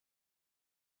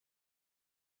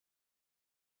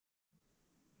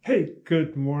Hey,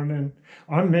 good morning.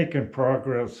 I'm making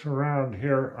progress around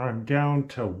here. I'm down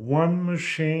to one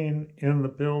machine in the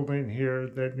building here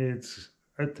that needs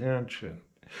attention.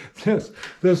 This,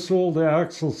 this old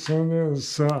Axelson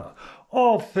is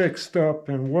all fixed up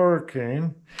and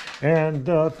working, and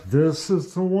this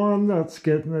is the one that's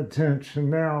getting attention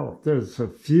now. There's a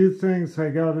few things I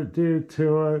got to do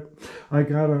to it. I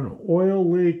got an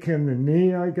oil leak in the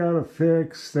knee I got to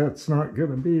fix. That's not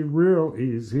going to be real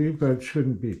easy, but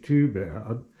shouldn't be too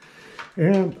bad.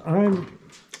 And I'm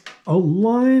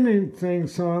aligning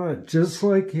things on it just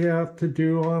like you have to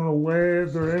do on a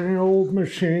lathe or any old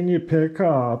machine you pick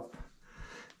up.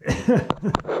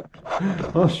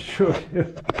 I'll show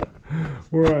you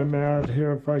where I'm at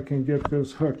here if I can get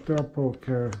this hooked up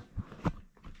okay. I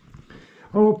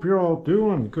hope you're all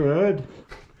doing good.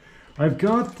 I've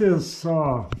got this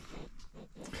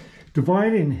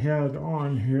dividing head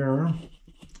on here.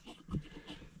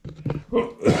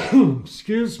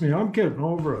 Excuse me, I'm getting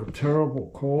over a terrible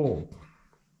cold.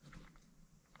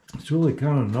 It's really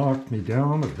kind of knocked me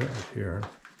down a bit here.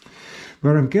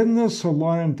 But I'm getting this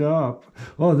lined up.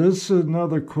 Oh, this is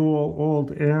another cool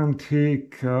old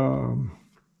antique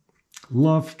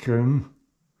Lufkin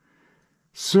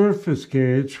surface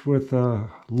gauge with a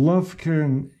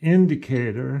Lufkin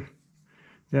indicator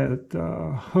that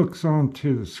hooks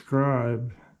onto the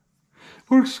scribe.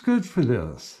 Works good for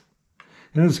this.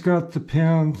 And it's got the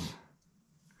pins.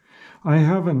 I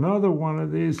have another one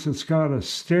of these that's got a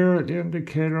starret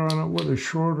indicator on it with a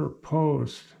shorter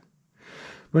post.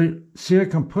 But see, I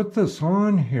can put this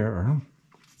on here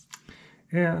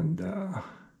and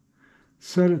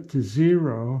set it to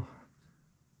 0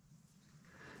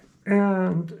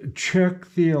 and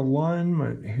check the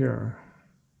alignment here.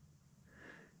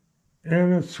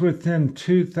 And it's within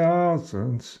 2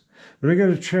 thousandths, but I got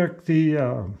to check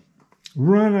the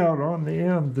run out on the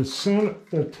end.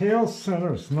 The tail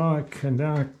center is not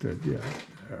connected yet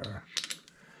there.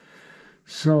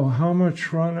 So how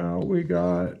much run out we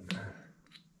got?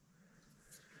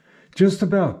 Just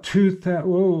about 3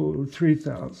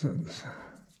 thousandths.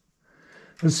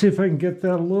 Let's see if I can get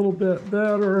that a little bit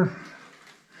better.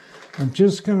 I'm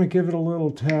just going to give it a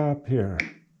little tap here.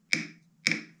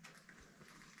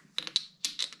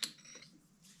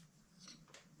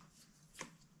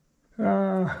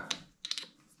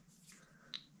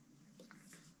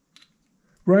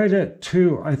 Right at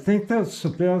 2. I think that's the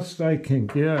best I can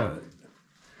get.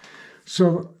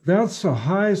 So that's a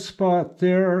high spot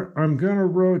there. I'm going to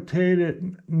rotate it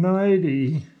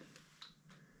 90,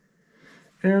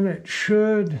 and it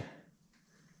should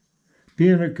be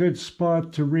in a good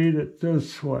spot to read it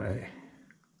this way.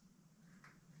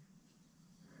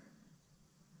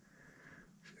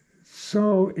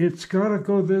 So it's got to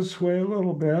go this way a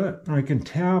little bit. I can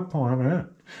tap on it.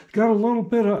 Got a little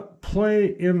bit of play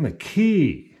in the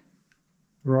key,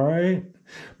 right?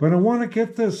 But I want to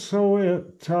get this so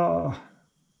it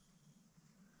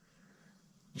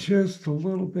just a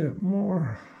little bit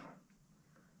more.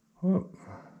 Whoop.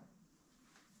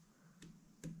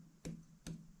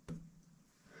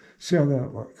 See how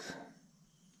that looks.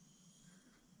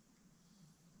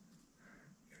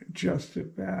 Adjust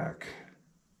it back.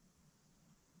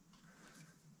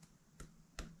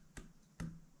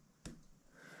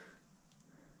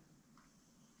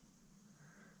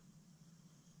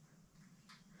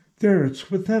 There, it's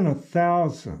within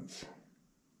 1,000th.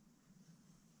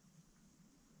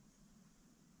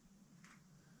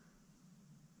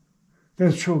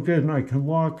 That's real good, and I can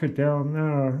lock it down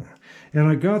there. And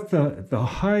I got the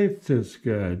height is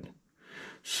good.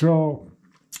 So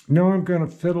now I'm going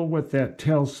to fiddle with that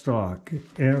tailstock,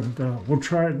 and we'll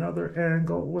try another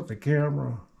angle with the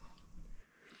camera.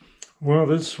 Well,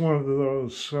 this is one of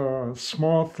those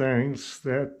small things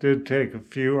that did take a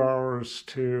few hours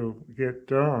to get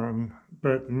done,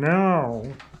 but now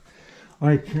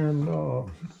I can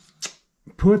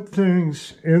put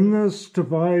things in this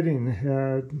dividing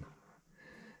head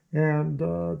and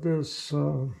this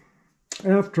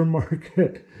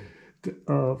aftermarket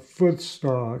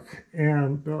footstock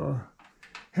and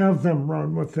have them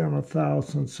run within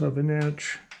 1,000th of an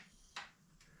inch,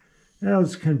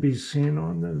 as can be seen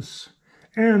on this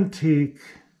antique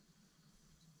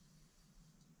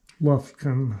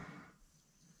Lufkin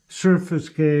surface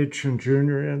gauge and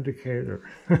junior indicator.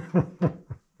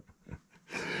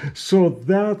 So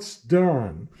that's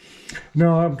done.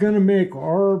 Now I'm going to make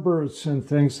arbors and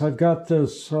things. I've got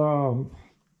this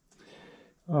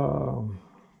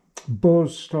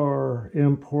Bowstar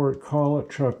import collet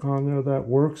truck on there that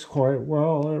works quite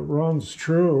well. It runs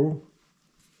true.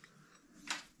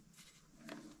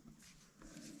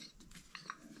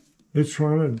 It's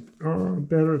running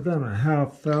better than a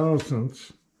half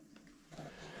thousandths.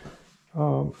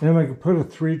 And I can put a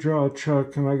 3-jaw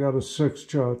chuck, and I got a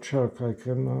 6-jaw chuck I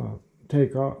can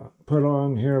put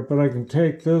on here, but I can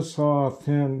take this off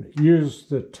and use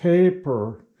the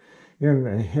taper in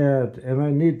the head, and I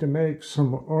need to make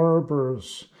some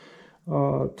arbors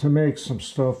to make some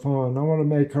stuff on. I want to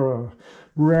make a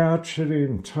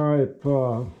ratcheting type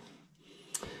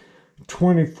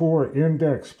 24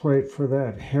 index plate for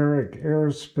that Herrick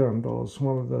air spindle is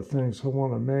one of the things I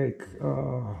want to make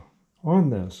on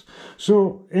this.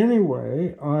 So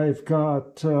anyway, I've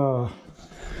got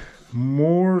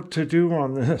more to do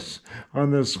on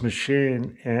this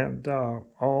machine, and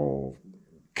I'll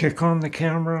kick on the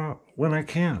camera when I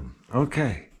can.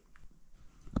 Okay.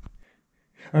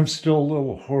 I'm still a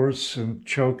little hoarse and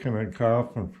choking and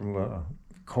coughing from the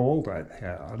cold I've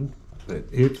had, but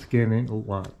it's getting a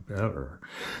lot better.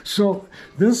 So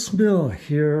this mill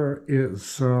here is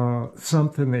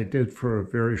something they did for a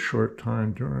very short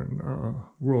time during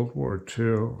World War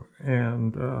II.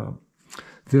 And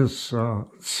this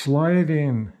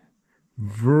sliding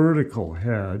vertical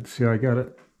head, see, I got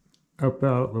it up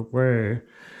out of the way,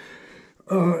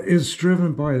 is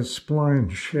driven by a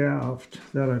spline shaft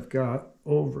that I've got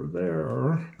over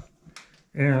there.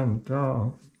 And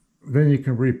then you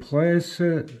can replace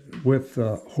it with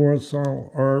a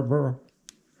horizontal arbor.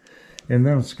 And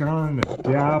then it's got an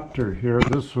adapter here.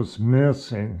 This was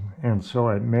missing, and so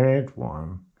I made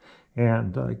one.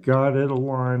 And I got it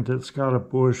aligned. It's got a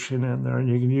bushing in there, and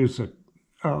you can use a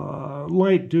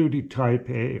light-duty Type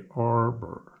A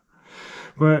arbor.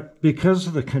 But because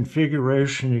of the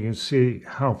configuration, you can see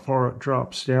how far it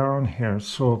drops down here.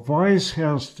 So a vise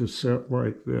has to sit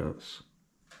like this.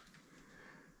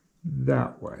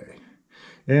 That way.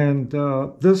 And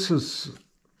this is,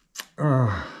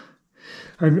 I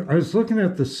was looking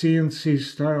at the CNC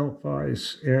style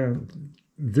vise, and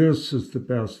this is the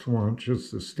best one,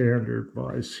 just the standard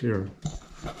vise here.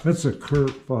 That's a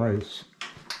Kurt vise.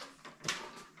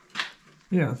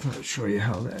 Yeah, I thought I'd show you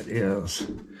how that is.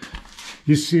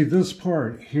 You see, this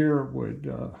part here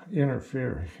would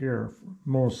interfere here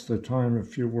most of the time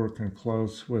if you're working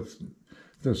close with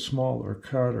the smaller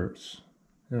cutters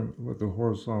and with the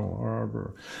horizontal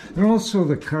arbor. And also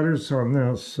the cutters on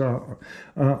this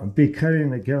be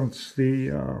cutting against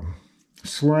the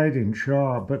sliding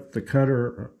jaw, but the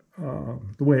cutter,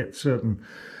 the way it's sitting,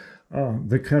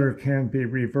 the cutter can be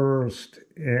reversed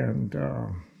and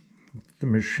the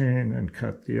machine and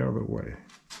cut the other way.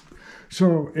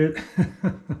 So it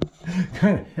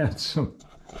kind of adds some,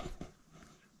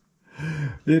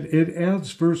 it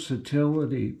adds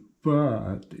versatility,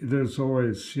 but there's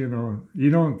always, you know, you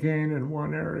don't gain in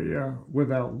one area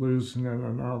without losing in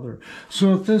another.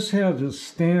 So if this had a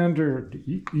standard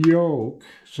yoke,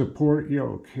 support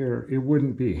yoke here, it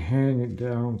wouldn't be hanging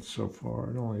down so far.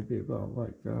 It'd only be about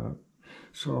like that.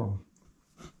 So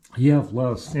you have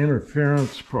less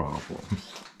interference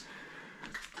problems.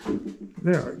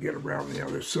 There, get around the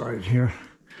other side here.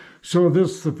 So this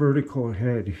is the vertical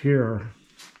head here.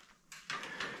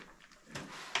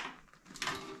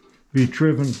 Be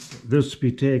driven, this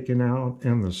be taken out,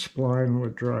 and the spline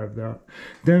would drive that.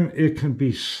 Then it can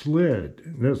be slid.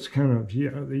 That's kind of,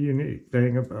 yeah, the unique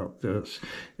thing about this.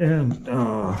 And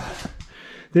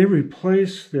they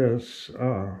replaced this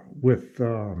with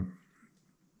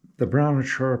the Brown &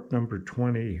 Sharpe number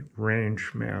 20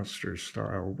 Range Master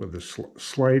style with the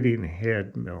sliding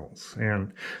head mills.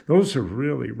 And those are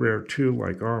really rare too,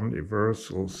 like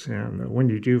omniversals. And when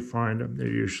you do find them, they're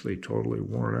usually totally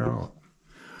worn out.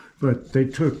 But they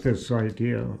took this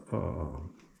idea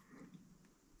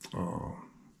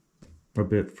a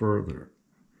bit further.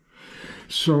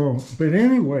 So, but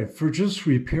anyway, for just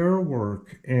repair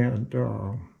work and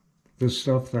the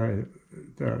stuff that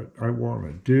I want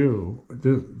to do,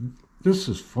 this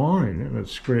is fine, and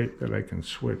it's great that I can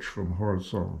switch from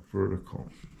horizontal to vertical.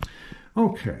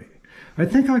 Okay, I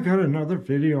think I got another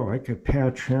video I could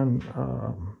patch in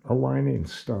aligning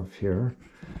stuff here,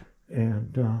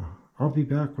 and I'll be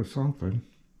back with something.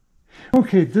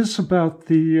 Okay, this is about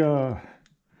the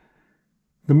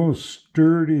most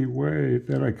sturdy way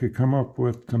that I could come up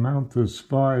with to mount this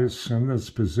vise in this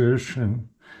position.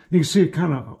 You can see it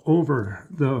kind of over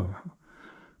the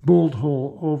bolt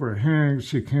hole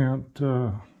overhangs. You can't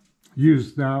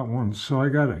use that one, so I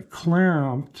got it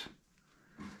clamped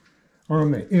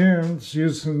on the ends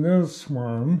using this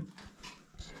one.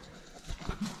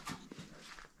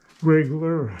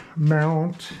 Regular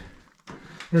mount.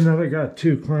 And then I got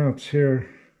 2 clamps here,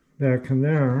 back in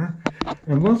there.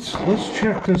 And let's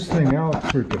check this thing out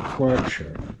for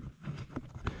deflection.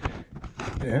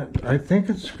 And I think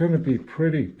it's going to be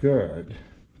pretty good.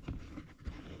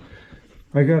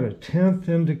 I got a 10th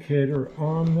indicator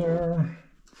on there.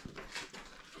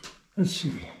 Let's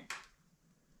see.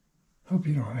 Hope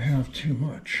you don't have too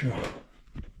much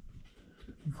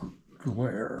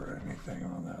glare or anything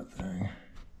on that thing.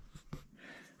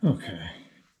 Okay.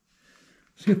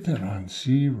 Let's get that on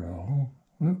 0.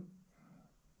 Whoop.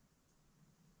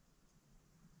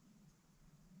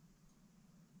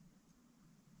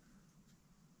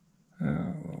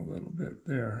 A little bit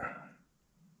there.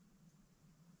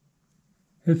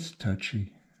 It's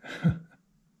touchy.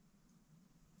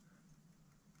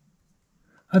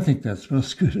 I think that's about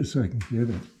as good as I can get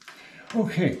it.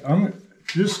 Okay, I'm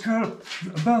just got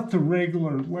about the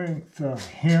regular length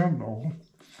handle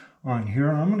on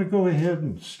here. I'm going to go ahead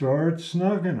and start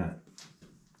snugging it.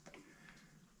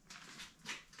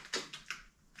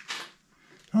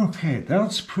 Okay,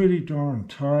 that's pretty darn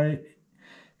tight.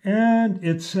 And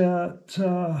it's at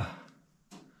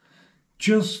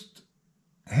just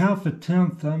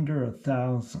 0.5 under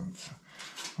 1/1000th.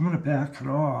 I'm going to back it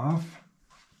off.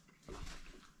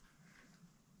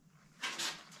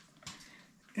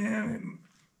 And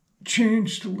it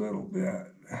changed a little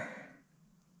bit.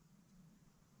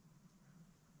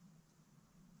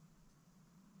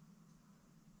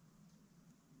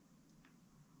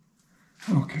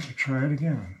 Okay, try it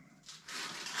again.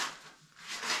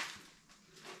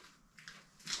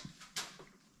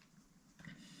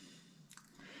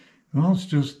 Well, it's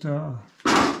just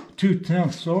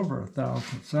 0.2 over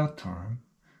 1/1000th that time.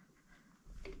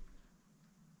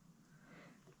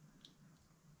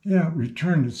 Yeah,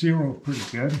 return to 0 pretty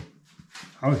good.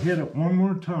 I'll hit it one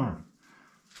more time.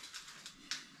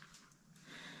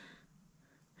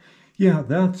 Yeah,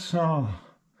 that's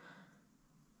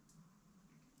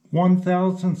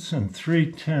 1/1000 and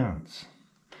 3/10.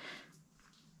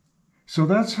 So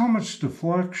that's how much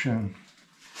deflection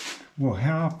will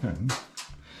happen.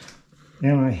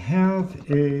 And I have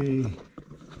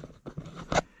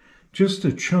just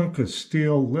a chunk of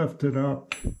steel lifted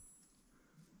up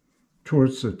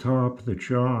towards the top of the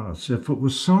jaws. If it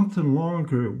was something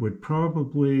longer, it would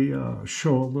probably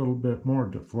show a little bit more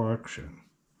deflection.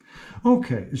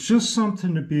 Okay, it's just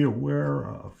something to be aware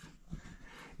of.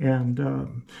 And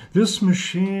this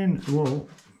machine,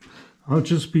 I'll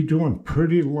just be doing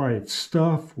pretty light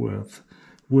stuff with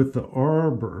the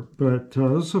arbor, but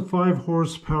it's a 5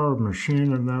 horsepower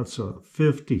machine, and that's a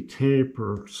 50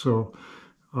 taper. So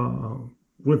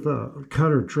with a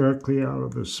cutter directly out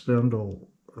of the spindle,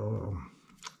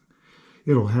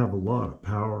 it'll have a lot of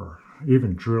power,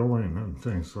 even drilling and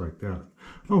things like that.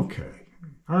 Okay,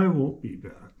 I will be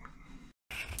back.